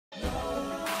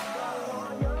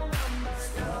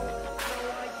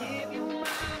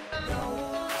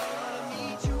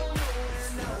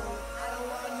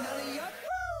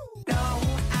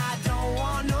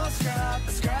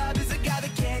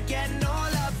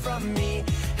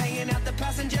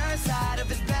passenger side of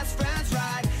his best friend's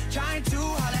ride, trying to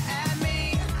holler at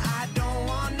me. I don't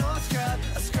want no scrub.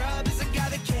 A scrub is a guy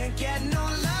that can't get no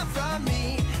love from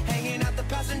me. Hanging out the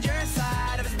passenger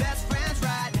side of his best friend's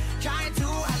ride, trying to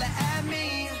holler at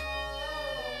me.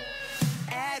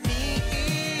 At me.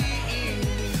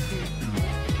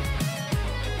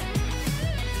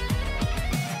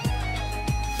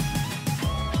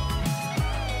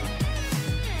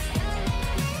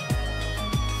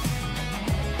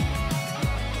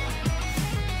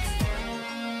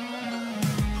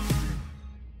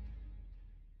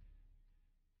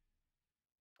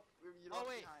 Oh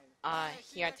wait.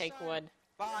 Here, take wood.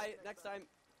 Bye. Next time.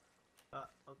 Okay.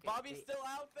 Bobby's still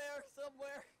out there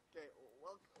somewhere. Okay,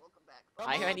 welcome back.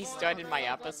 I already started my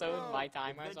episode. My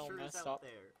timer's all messed up.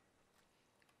 There.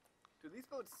 Dude, these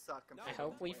boats suck. I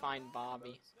hope we find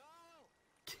Bobby.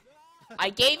 I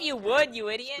gave you wood, you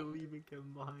idiot! Still even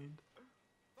combined.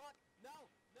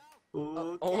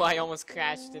 Oh, I almost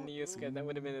crashed into you, Scud. That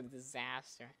would have been a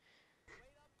disaster.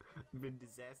 Been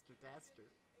disaster.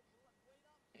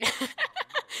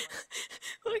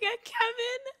 Look at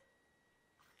Kevin!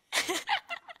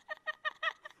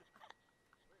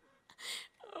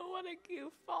 Oh, what a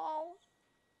goofball.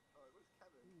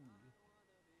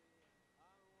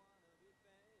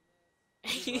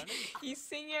 He's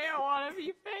singing I wanna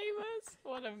be famous?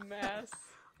 What a mess.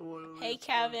 Hey,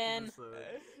 Kevin.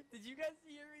 Did you guys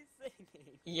hear me singing?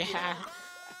 Yeah.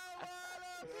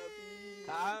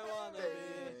 I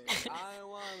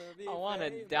wanna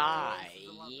be die.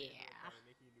 Yeah.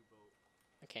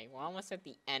 Okay, we're almost at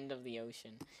the end of the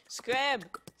ocean. Scrib!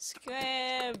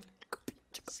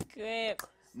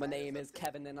 My name is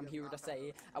Kevin and I'm here to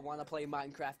say I wanna play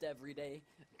Minecraft every day.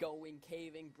 Going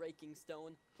caving, breaking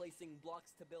stone, placing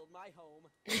blocks to build my home.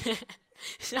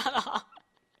 Shut up!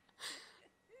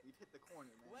 You've hit the corner,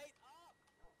 man. Wait up!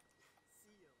 See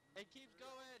you. It keeps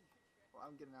going. Well,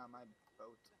 I'm getting out of my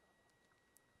boat.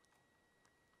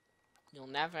 You'll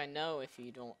never know if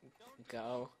you don't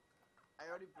go. I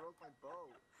already broke my bow.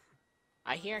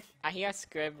 I hear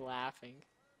Scrib laughing.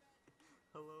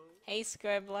 Hello? Hey,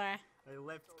 Scribbler. I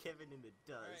left Kevin in the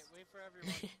dust. Alright, wait for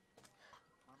everyone.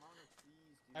 I'm on the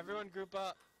keys, dude. Everyone group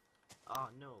up. Oh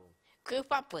no. Group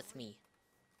up with me.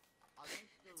 I think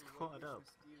the What up?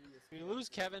 mysterious We lose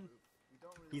Kevin. We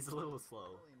don't really He's a little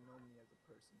slow. don't really know me as a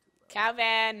person too well.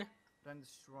 Kevin! But I'm the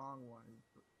strong one.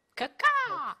 Caca!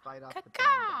 Help fight off the bad Caca!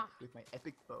 guys with my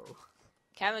epic bow.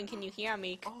 Kevin, can you hear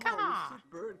me? Oh, Caca! it's a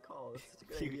bird call. It's such a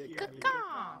good You idea. hear Kevin. me?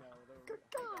 Caca!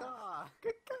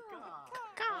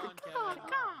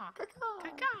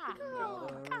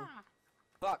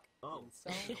 Fuck. Oh. So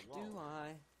do I.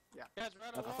 Yeah. Guys,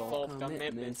 run Of along. full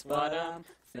commitments, but I'm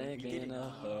thinking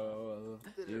of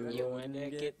you wanna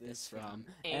get this from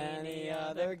any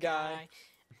other guy.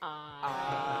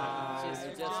 I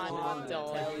just wanna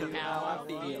tell you how I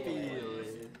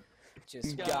feel.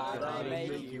 Just gotta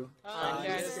make you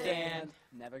understand.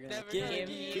 Never gonna give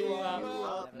you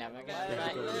up. Never gonna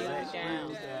let you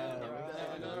down. Never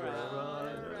gonna run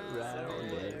around.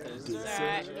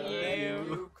 Desert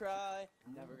you. Cry.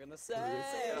 Never gonna say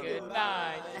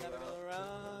Goodbye. Never gonna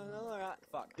run around.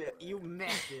 Fuck. You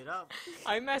messed it up.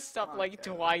 I messed up like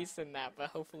twice in that, but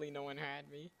hopefully no one heard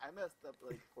me. I messed up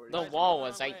like 40 The times. wall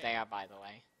was right there, by the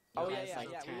way. Oh You yeah, guys, yeah, like,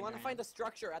 yeah. turned We want to around. find a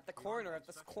structure at the corner, at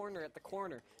this corner, at the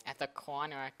corner. At the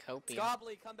cornucopia.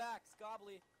 Scobbly, come back.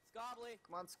 Scobbly. Scobbly.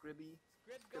 Come on, Scribby.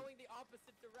 Scrib going the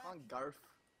opposite Come on, direction. Garf.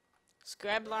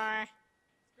 Scribbler.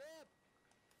 Scrib.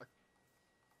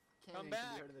 Can't Come even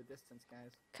back. be heard in the distance,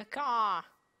 guys. Caca.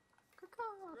 Scrib.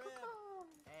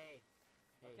 Hey.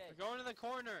 Okay. We're going to the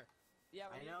corner. Yeah,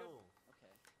 we I need a know. good-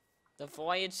 Okay. The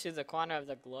voyage to the corner of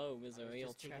the globe is a I was real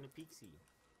just trip. taking a peek-see.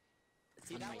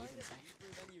 See, On that my line even is side.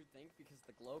 easier than you'd think because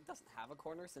the globe doesn't have a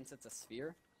corner since it's a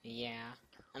sphere. Yeah.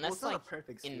 Well, Unless, it's not a like,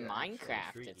 perfect in sphere, Minecraft,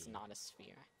 Intriguing. it's not a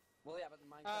sphere. Well, yeah, but in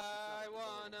Minecraft, I it's not a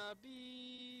globe. wanna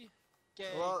be gay.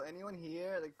 Well, anyone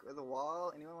here, like at the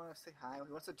wall? Anyone want to say hi?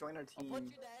 Who wants to join our I'll team? put you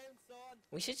down, son.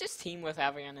 We should just team with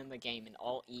everyone in the game and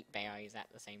all eat berries at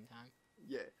the same time.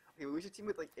 Yeah. Okay, we should team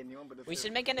with like anyone, but if We they're-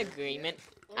 should make an agreement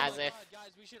Oh as my if God,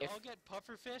 guys, we should if- all get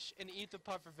pufferfish and eat the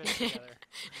pufferfish together.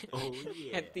 Oh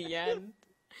yeah. at the end.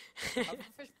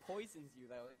 Pufferfish poisons you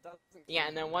though. It doesn't. Yeah,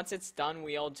 and then once it's done,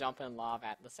 we all jump in lava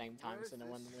at the same time, Where's so no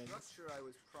this one wins. structure I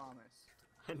was promised?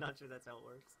 I'm not sure that's how it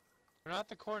works. We're not at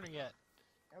the corner yet.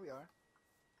 There we are.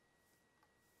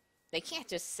 They can't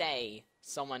just say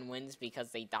someone wins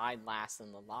because they died last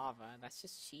in the lava. That's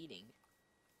just cheating.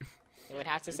 They would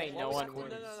have to say no one No,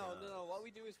 wins. no. What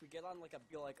we do is we get on like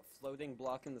a floating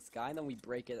block in the sky, and then we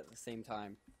break it at the same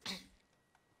time.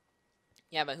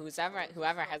 Yeah, but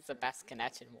whoever has the best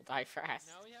connection will die first.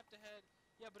 Now we have to head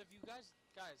Yeah, but if you guys,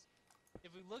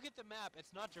 if we look at the map, it's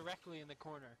not directly in the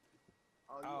corner.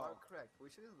 Oh, you are correct. We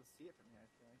should be able to see it from here, I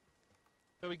feel like.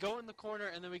 So we go in the corner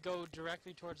and then we go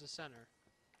directly towards the center.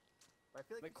 But I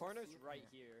feel like The we should corner's see it from right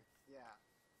here. Yeah.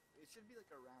 It should be like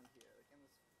around here, like in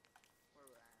this where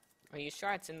we're at. Are you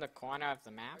sure it's in the corner of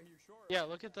the map? Are you sure? Yeah,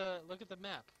 look at the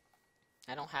map.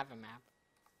 I don't have a map.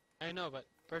 I know, but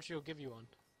Bertie will give you one.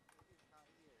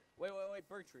 Wait,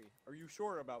 Bertree. Are you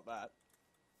sure about that?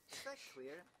 Is that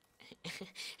clear?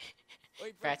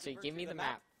 Wait, Bertie, give me the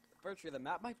map. Bertree, the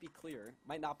map might be clear.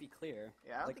 Might not be clear.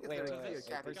 Yeah, I don't Like, think wait, it's wait, very wait,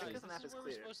 clear, Cappy. wait, I think Guys, this map this is is where we're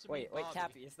clear. supposed to Wait, meet Bobby.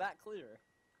 Cappy, is that clear?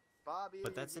 Bobby.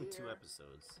 But that's in here. 2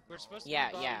 episodes. We're supposed to Yeah,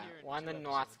 meet Bobby yeah. here in One in 2 the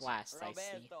episodes. northwest, I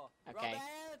see. Roberto. Okay.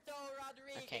 Roberto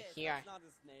Rodriguez. Okay, here. That's not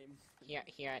his name.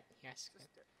 Here. Just-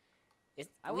 We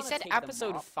I wanna said take them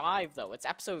episode off. 5 though. It's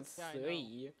episode Yeah, I know.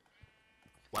 3.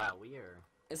 Wow, we are.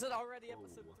 Is it already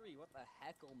episode Oh. 3? What the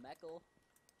heckle meckle?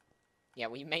 Yeah,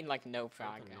 we made like no Open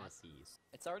progress. northeast.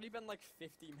 It's already been like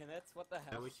 50 minutes. What the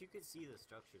I hell? wish you could see the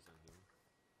structures on here.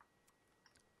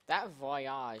 That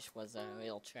voyage was a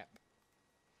real trip.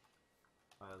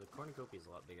 The cornucopia is a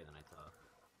lot bigger than I thought.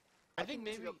 I think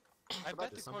we should maybe. I Does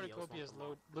bet the somebody else cornucopia is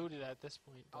want looted at this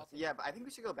point. But Yeah, but I think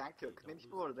we should go back to it because maybe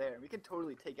people are there. We can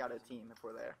totally take out a team if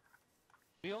we're there.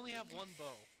 we only have one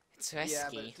bow. It's Yeah,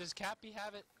 risky. Does Cappy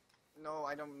have it? No,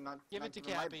 I don't. Not Give not it to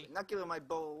giving my- Cappy. Not giving my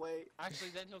bow away.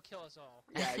 Actually, then he'll kill us all.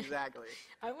 Yeah, exactly.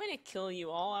 I wouldn't kill you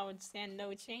all. I would stand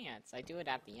no chance. I do it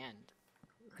at the end.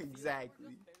 Exactly.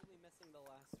 We're just barely missing the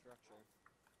last structure.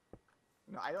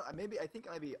 No, I don't. Maybe I think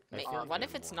maybe. I feel like What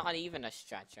if there's it's more. not even a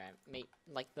stretcher?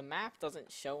 Like the map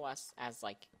doesn't show us as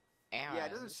like arrows. Yeah,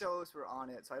 it doesn't show us we're on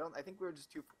it, so I don't. I think we're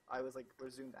just too. I was like, we're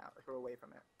zoomed out, like we're away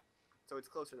from it. So it's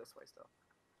closer this way still.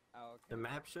 Oh, okay. The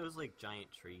map shows like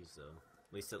giant trees though.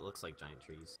 At least it looks like giant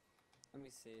trees. Let me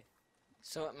see.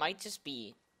 So it might just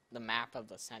be the map of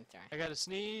the center. I gotta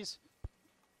sneeze.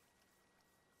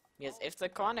 Because if the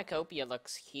cornucopia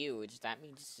looks huge, that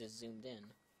means it's just zoomed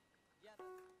in. Yeah,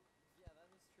 that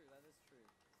is true. That is true.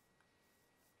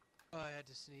 Oh, I had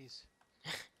to sneeze. I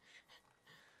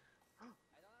don't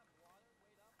have water.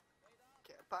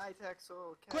 Wait up. Bye,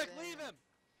 Texel. Quick, Kevin. leave him!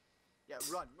 Yeah,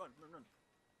 run. Run,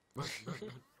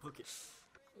 book it.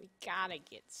 We gotta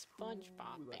get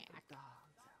SpongeBob Ooh, let the back.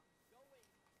 dogs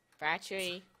out.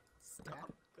 Battery.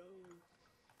 Stop. Go.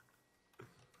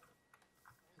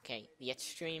 Okay, the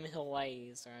extreme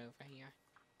hillays are over here.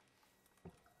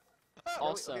 Oh,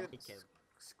 Also, okay, Hey, Kev.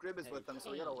 Scrib is with them,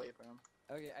 so we gotta wait for him.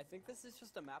 Okay, I think this is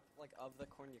just a map like of the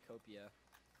cornucopia.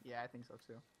 Yeah, I think so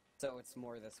too. So it's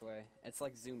more this way. It's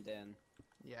like zoomed in.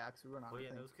 Yeah, because we run on. Oh the yeah,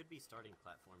 thing. those could be starting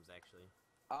platforms actually.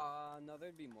 No,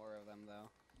 there'd be more of them though.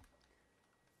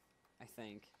 I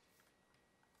think.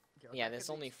 Okay, let's Yeah, look there's at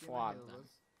the only extreme 4 of hills. them.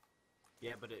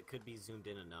 Yeah, but it could be zoomed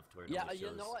in enough to where it Yeah, only you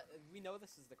shows. know what? We know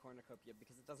this is the cornucopia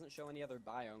because it doesn't show any other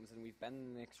biomes, and we've been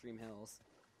in the extreme hills.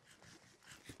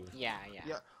 Yeah.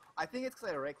 Yeah, I think it's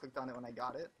because I right-clicked on it when I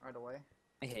got it right away.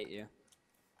 I hate you.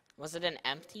 Was it an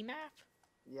empty map?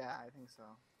 Yeah, I think so.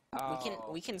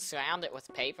 We can surround it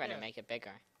with paper Yeah. to make it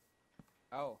bigger.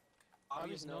 Oh.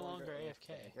 Bobby's no longer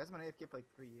AFK. He hasn't been AFK for like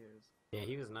 3 years. Yeah,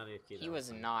 he was not AFK. He that was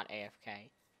time. not AFK.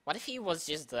 What if he was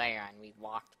just there and we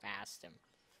walked past him?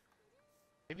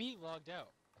 Maybe he logged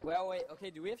out. Well, wait. Okay,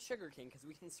 do we have sugarcane? Because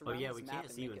we can Oh surround yeah, this we map can't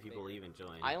and see make when it people bigger. even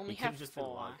join. I only He could've have just been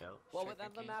 4. logged out. Well, but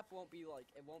then the Sugarcane. map won't be like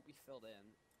it won't be filled in.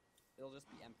 It'll just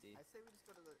be empty. I say we just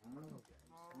go to the.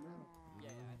 Yeah,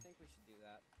 I think we should do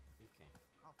that. Okay.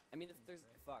 I mean, if there's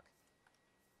fuck.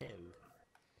 Ew.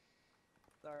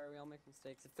 Sorry, we all make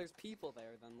mistakes. If there's people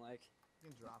there, then like. You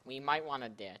can drop. We might want to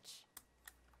ditch.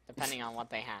 Depending on what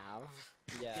they have.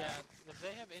 Yeah. Yeah, if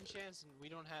they have enchants and we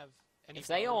don't have any If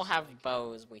they all bows, have like-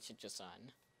 bows, we should just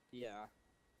run. Yeah.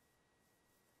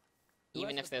 Who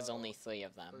Even has if the there's bow? only 3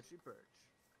 of them. Perchy perch.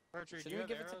 Bertrand, do Should you we have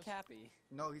give arrows? it to Cappy?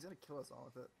 No, he's gonna kill us all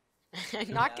with it.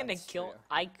 I'm not Yeah, gonna that's kill. true.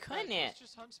 I Guys, couldn't. let's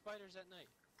just hunt spiders at night.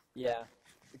 Yeah.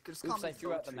 Just Oops, call me I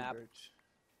threw out the Poetry map.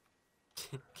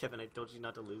 Birch. Kevin, I told you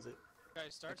not to lose it.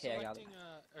 Guys, start Okay, I got it. selecting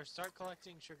or start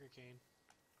collecting sugarcane.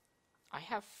 I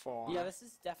have 4. Yeah, this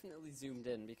is definitely zoomed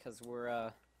in because we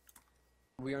are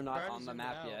not already on the zoomed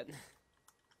map out. yet.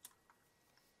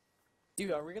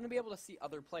 Dude, are we gonna be able to see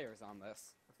other players on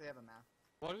this? If they have a map.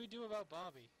 What do we do about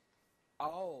Bobby?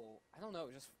 Oh, I don't know.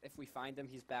 Just if we find him,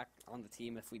 he's back on the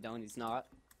team. If we don't, he's not.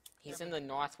 He's in the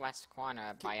northwest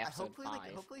corner by episode hopefully,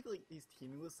 5. hopefully, he's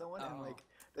teaming with someone, and Oh. like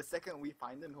the second we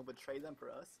find him, he'll betray them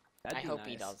for us. That'd I be hope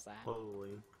he nice. does that.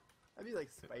 Holy, That'd be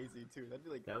like spicy too. That'd be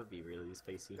like that would be really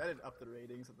spicy. that'd up the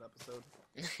ratings of the episode.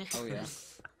 Oh yeah.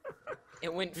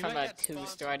 It went We from might a get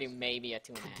 2-star to sponsors. maybe a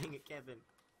Dang 2.5. it, Kevin.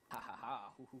 Ha ha ha.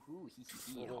 Hoo hoo hoo. Hee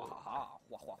hee hee. Ha ha ha.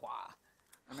 Wah wah wah.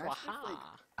 Imagine if, like,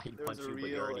 Waha. I There was punch a you, but real,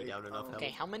 you're already like, down enough health. Okay,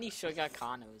 how many sugar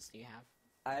canos do you have?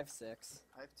 I have 6.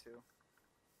 I have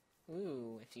 2.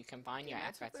 Ooh, if you combine your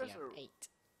Imagine if efforts, you have there's 8.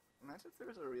 Imagine if there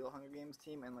was a real Hunger Games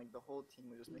team and like the whole team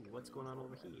would just make. Ooh, what's going on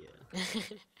over here?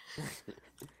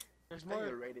 There's I think more.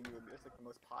 your rating would be like the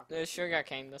most popular. There's team. sugar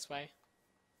cane this way.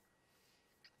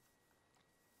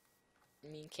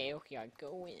 Me and Kaoki are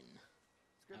going.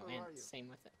 Scribble, Oh, where and are you? same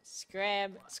with it.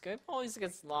 Scrab always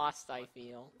gets lost, I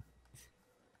feel.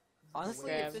 Honestly,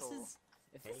 Scrab.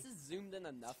 if this is zoomed in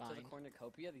enough to the fine.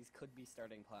 cornucopia, these could be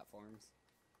starting platforms.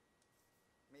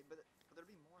 But there'd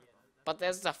be more of them. But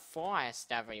there's the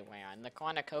forest everywhere, and the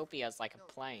cornucopia is like No, a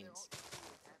plains. they're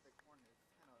all at the corner.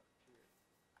 It's kind of weird.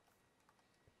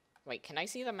 Wait, can I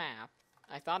see the map?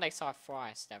 I thought I saw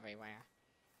forest everywhere.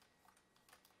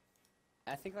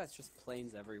 I think that's just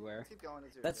plains everywhere. Keep going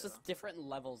as you're That's there, just different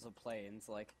levels of plains.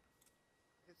 Like,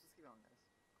 though. Just keep going, guys.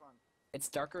 Come on. it's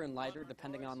darker and lighter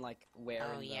depending on like where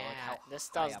Oh and yeah, like how this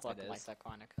high does up look it is. like the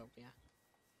cornucopia.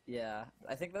 Yeah,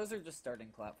 I think those are just starting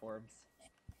platforms.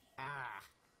 Ah!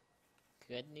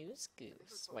 Good news, we're goose.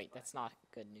 close Wait, by. that's not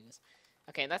good news.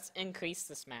 Okay, let's increase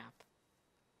this map.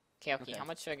 Kaoki, Okay. how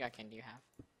much sugar cane do you have?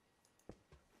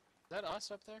 Is that us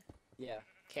up there? Yeah.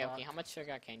 Kaoki, how much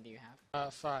sugar cane do you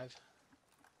have? 5.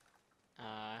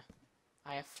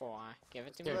 I have 4. Give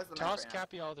it to Here, me. Where's the map Toss right now?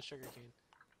 Cappy all the sugar cane.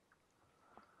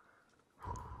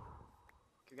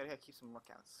 We gotta keep some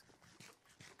lookouts.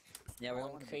 Yeah, we I'll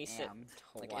don't want to increase it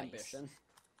like twice. ambition.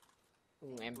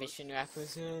 Ooh, ambition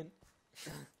represent.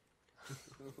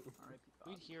 Alright,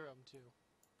 We'd hear them too.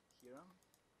 Hear 'em?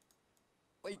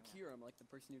 Wait, Oh, yeah. Kyurem, like the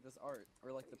person who does art,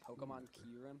 or like the Pokemon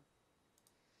Kyurem.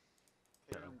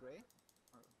 Hear 'em gray?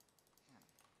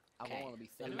 I Okay, don't want to be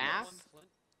the famous. map-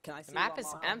 Can I see The map is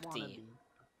Llama? empty.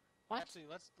 What? Actually,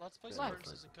 let's place What?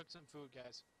 furnaces and cook some food,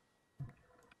 guys.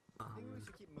 I think we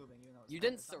should keep moving, even though it's You fine.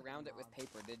 didn't It's not surround it going with on.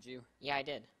 paper, did you? Yeah, I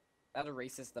did. That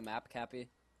erases the map, Cappy.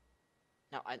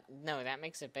 No, that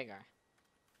makes it bigger.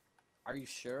 Are you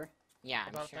sure? Yeah, I'm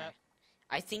About sure. that?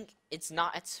 I think it's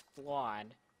not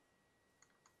explored.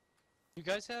 You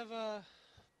guys have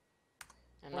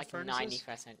I'm More like furnaces?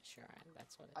 90% sure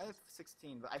that's what it I is. have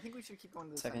 16, but I think we should keep going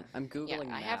to the Second, center. I'm googling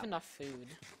Yeah, I map. have enough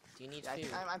food. Do you need Yeah,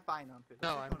 food? I'm fine on food.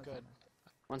 No, Let's keep I'm going to good.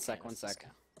 center. One sec, Okay, one let's just sec.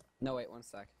 go. No, wait, one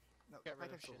sec. No, Get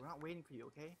rid of Pikachu, shit. we're not waiting for you,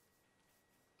 okay?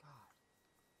 God,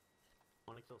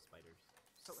 I want to kill spiders.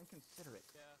 so inconsiderate.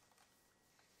 yeah.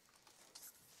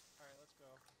 All right, let's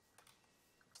go.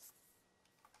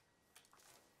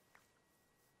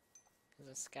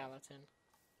 There's a skeleton.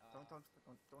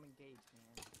 Don't engage,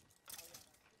 man.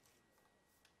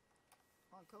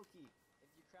 Come on, Koki. If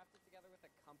you craft it together with a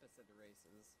compass, it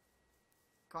erases.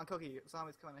 Come on, Koki.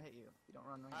 Zombies coming to hit you. You don't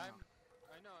run right I now.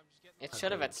 know. I'm just getting. It I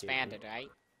should have thought it expanded, right?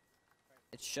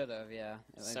 It should have, yeah.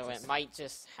 So just- it might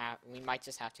just have. We might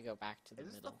just have to go back to the Is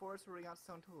this middle. the forest where we got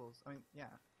stone tools? I mean, yeah.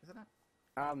 Isn't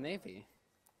it? Maybe.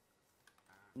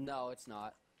 No, it's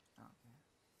not. Oh,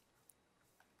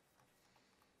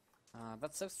 okay.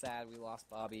 That's so sad we lost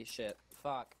Bobby. Shit.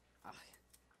 Fuck. Ugh.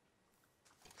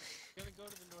 I'm gonna go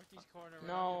to the northeast corner. We're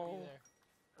not No. gonna be there.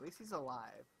 At least he's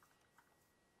alive.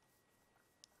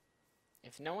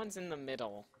 If no one's in the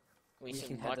middle, we You should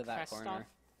can head look to that for corner. stuff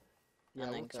Yeah,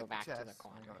 and then we'll go check back to the chests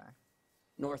when we corner. go back.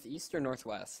 Northeast or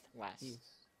northwest? West.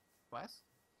 East. West?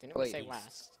 Didn't we Wait, say east.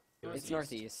 west? It's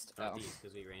northeast. Oh. Northeast,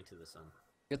 because we ran to the sun.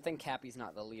 Good thing Cappy's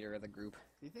not the leader of the group.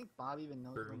 Do you think Bob even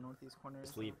knows where True. northeast corner is?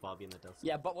 Just leave Bobby in the dust.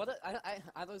 Yeah, but what I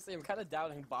honestly am kind of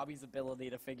doubting Bobby's ability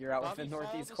to figure out what the Bobby followed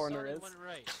northeast the corner sun and is. went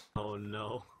right. Oh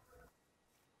no.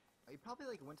 He probably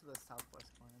like went to the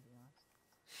southwest corner, to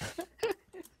be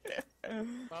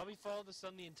honest. Bobby followed the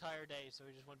sun the entire day, so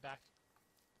he just went back.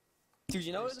 Dude,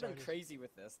 you know Where what it would have been started. crazy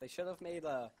with this? They should have made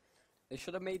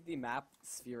the map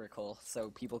spherical so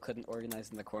people couldn't organize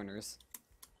in the corners.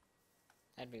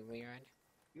 That'd be weird.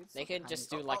 Dude, They so could tiny. just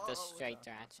do Oh, like the oh, oh, straight what's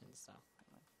up? directions, though.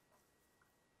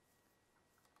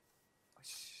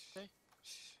 Shh. Okay.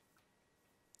 Shh.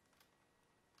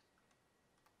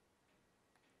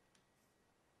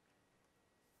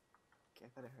 Okay, I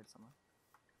thought I heard someone.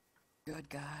 Good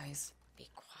guys. Be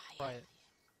quiet. Quiet.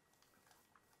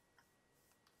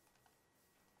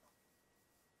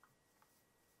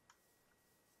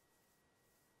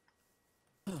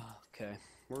 Okay,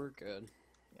 we're good.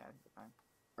 Yeah, you're fine.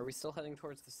 Are we still heading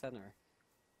towards the center?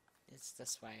 It's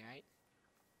this way, right?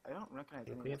 I don't recognize I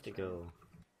think any we of have to this terrain. go.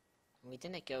 We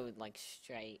didn't go like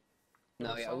straight.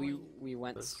 No, We're yeah, we following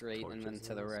went those straight and then torches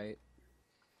to the and those- right.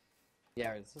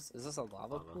 Yeah, is this a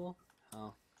lava Lava. pool?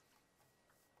 Oh.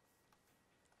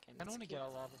 Okay, I don't let's want to keep- get a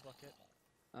lava bucket.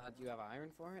 Do you have iron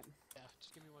for it? Yeah,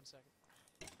 just give me 1 second.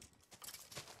 I'm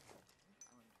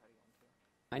gonna try to get into it.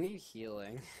 I need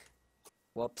healing.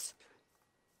 Whoops.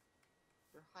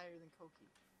 They're higher than Koki.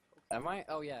 Am I?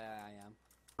 Oh yeah, I am.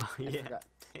 Oh, yeah.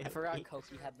 I forgot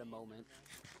Koki had the moment.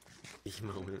 The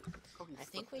moment. Koki I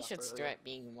think slipped we up should earlier. start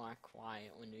being more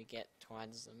quiet when we get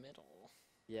towards the middle.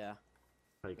 Yeah,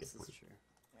 Like, this is true.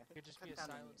 Yeah, I think Could just cut be a down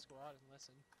the silent meat. squad and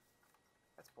listen.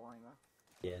 That's boring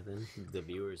though. yeah, then the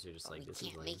viewers are just like, we this is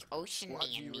can't lame. make ocean What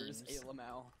man viewers? memes.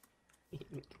 ALML.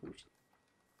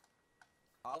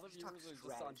 All the Just talk viewers are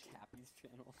just on strategy. Cappy's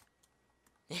channel.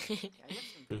 Yeah, I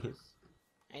got some viewers.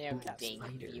 I have Cat big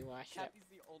spider. viewership. Cappy's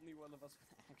the only one of us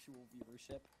with actual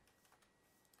viewership.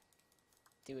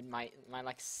 Dude, my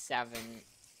like 7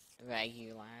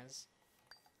 regulars.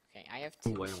 Okay, I have 2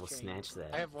 Ooh, I almost strings. snatched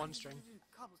that. I have 1 string.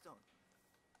 Cobblestone.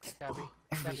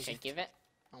 Cappy. Okay, give it.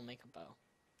 I'll make a bow.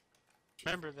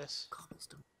 Remember this.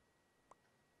 Cobblestone.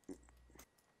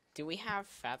 Do we have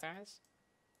feathers?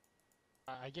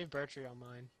 I gave Bertrand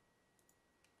mine.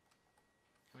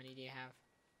 How many do you have?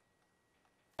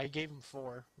 I gave him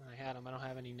 4 when I had him. I don't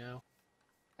have any now.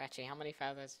 Ratchet, how many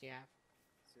feathers do you have?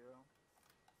 0.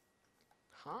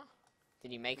 Huh?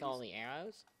 Did you make all the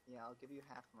arrows? Yeah, I'll give you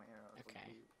half my arrows. I'll Okay.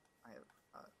 give you- I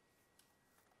have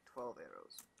 12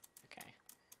 arrows. Okay.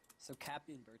 So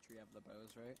Cappy and Bertrand have the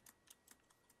bows, right?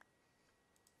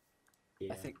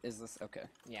 Yeah. I think is this okay?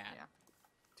 Yeah. Yeah.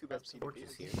 Two best Absolutely.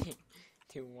 PvPs. Torches here.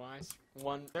 2 wasp.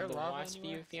 One There the lava wasp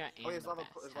anywhere? view and Oh, there's the lava.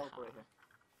 best. There's lava Haha. right here.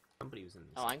 Somebody was in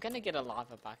this. Oh, I'm gonna get a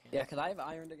lava bucket. Yeah, could I have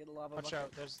iron to get a lava Watch bucket?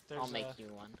 out. There's I'll make you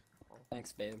one.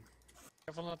 Thanks, babe.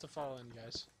 Careful not to fall in,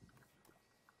 guys.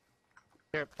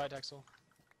 Here, bye, Dexel.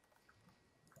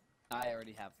 I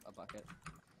already have a bucket.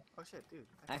 Oh shit, dude.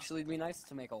 I found- Actually, it'd be nice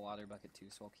to make a water bucket too,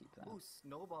 so I'll keep that. Ooh,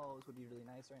 snowballs would be really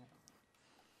nice right now.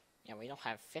 Yeah, we don't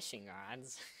have fishing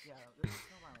rods. Yeah, there's a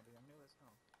snowball, dude. I'm near the snow.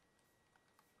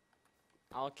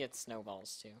 I'll get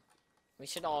snowballs too. We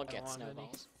should all I get want any.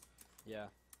 snowballs. Yeah.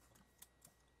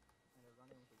 And they're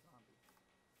running with a zombie.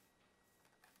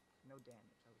 No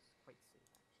damage. I was quite safe,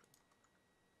 actually.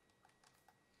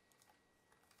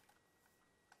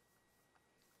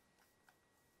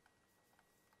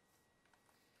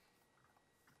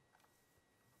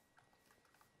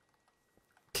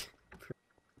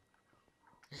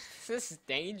 This is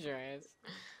dangerous.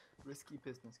 Risky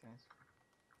business, guys.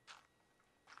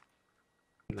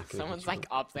 I'm not gonna Someone's hit you like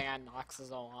up there and knocks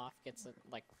us all off, gets a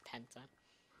like penta.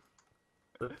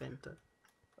 with the Fenta.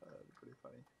 That'd be pretty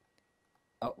funny.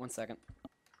 Oh, 1 second.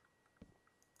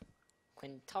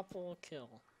 Quintuple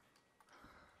kill.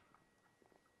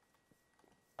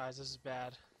 Guys, this is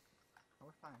bad. Oh,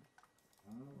 we're fine.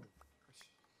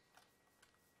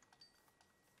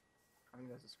 I think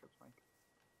that's a script, Mike.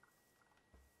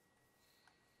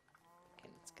 Okay,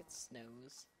 let's get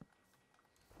snows.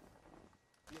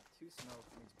 You have 2 snow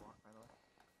from each block, by the way.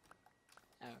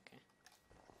 Oh, okay.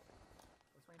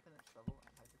 What's my infinite shovel?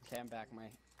 And hyper- Okay, I'm back. My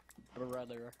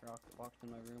brother walked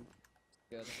in my room.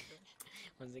 Good.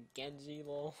 Was it Genji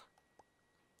lol?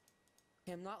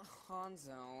 Okay, I'm not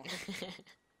Hanzo.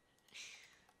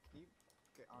 You,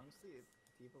 okay, honestly, if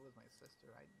Diva was my sister,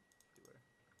 I'd do her.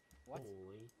 What?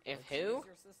 Holy. If Like, she who? was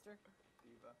your sister?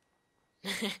 Diva.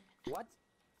 What?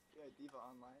 Yeah, Diva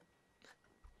online.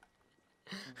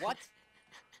 What?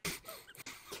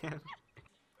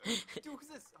 Dude, who's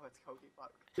this? Oh, it's Kogi.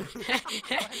 Fuck.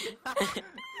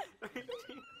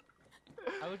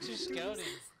 I was just scouting.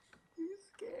 You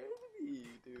scared me,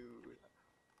 dude.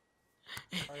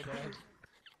 Sorry, Dad.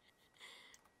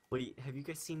 Wait, have you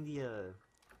guys seen the, you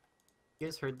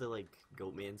guys heard the, like,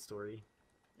 Goatman story?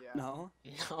 Yeah. No.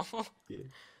 No. Yeah.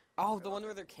 Oh, the one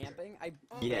where they're camping? I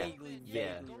Yeah, vaguely,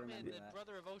 yeah. vaguely Goatman, remember the that.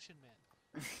 brother of Ocean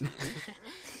Man.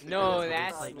 No, Yeah,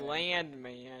 that's like-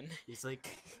 Landman. He's like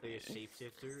a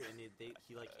shapeshifter, and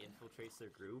he like infiltrates their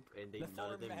group, and The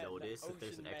none of them four men, notice that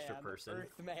there's an Ocean extra Man, person.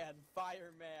 Earthman,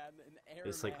 Fireman, and Airman.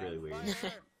 It's, like, really weird.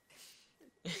 Fire!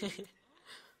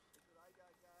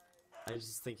 I was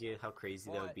just thinking how crazy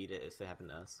that What? would be if it happened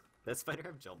to us. That spider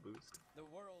have jump boost? The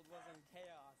world was in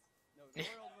chaos. No, the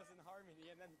world was in harmony,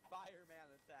 and then Fireman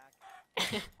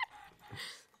attacked.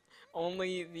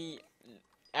 Only the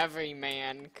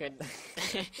everyman could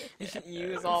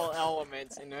use all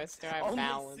elements and restore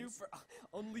balance.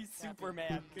 Only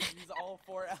Superman could use all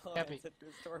 4 elements and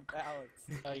restore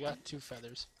balance. You got 2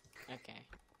 feathers. Okay.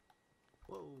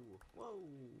 Whoa, whoa.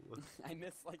 I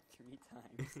missed like 3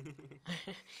 times.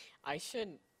 I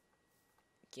should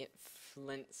get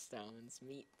Flintstones.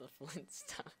 Meet the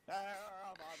Flintstones.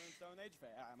 Modern Stone Age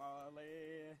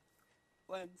family.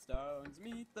 Flintstones,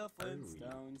 meet the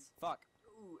Flintstones. Fuck.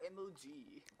 Ooh,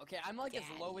 emoji. Okay, I'm like as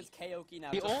low as Kaoki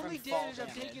now. The just from only fall damage I'm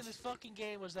taking damage. this fucking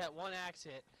game was that one axe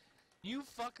hit. You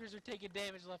fuckers are taking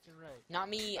damage left and right. Not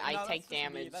me. No, I that's take just me.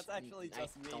 damage. That's actually I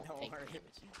just me, don't don't take worry.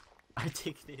 damage. I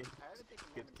take the. I haven't taken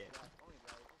Good damage game. yet, only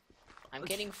right. I'm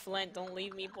getting flint. Don't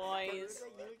leave me, boys.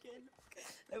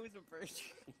 That was a bird.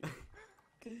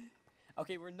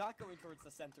 Okay, we're not going towards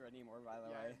the center anymore, by the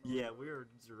way. Yeah, we were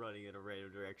just running in a random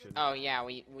direction. Oh yeah,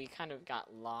 we kind of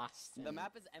got lost. The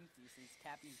map is empty since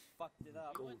Cappy fucked it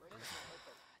up. We went this way.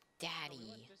 No, we Daddy.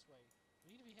 went this way.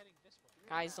 We need to be heading this way.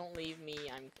 Guys, don't leave me.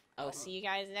 Oh, see you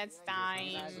guys next See you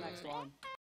guys time. next one.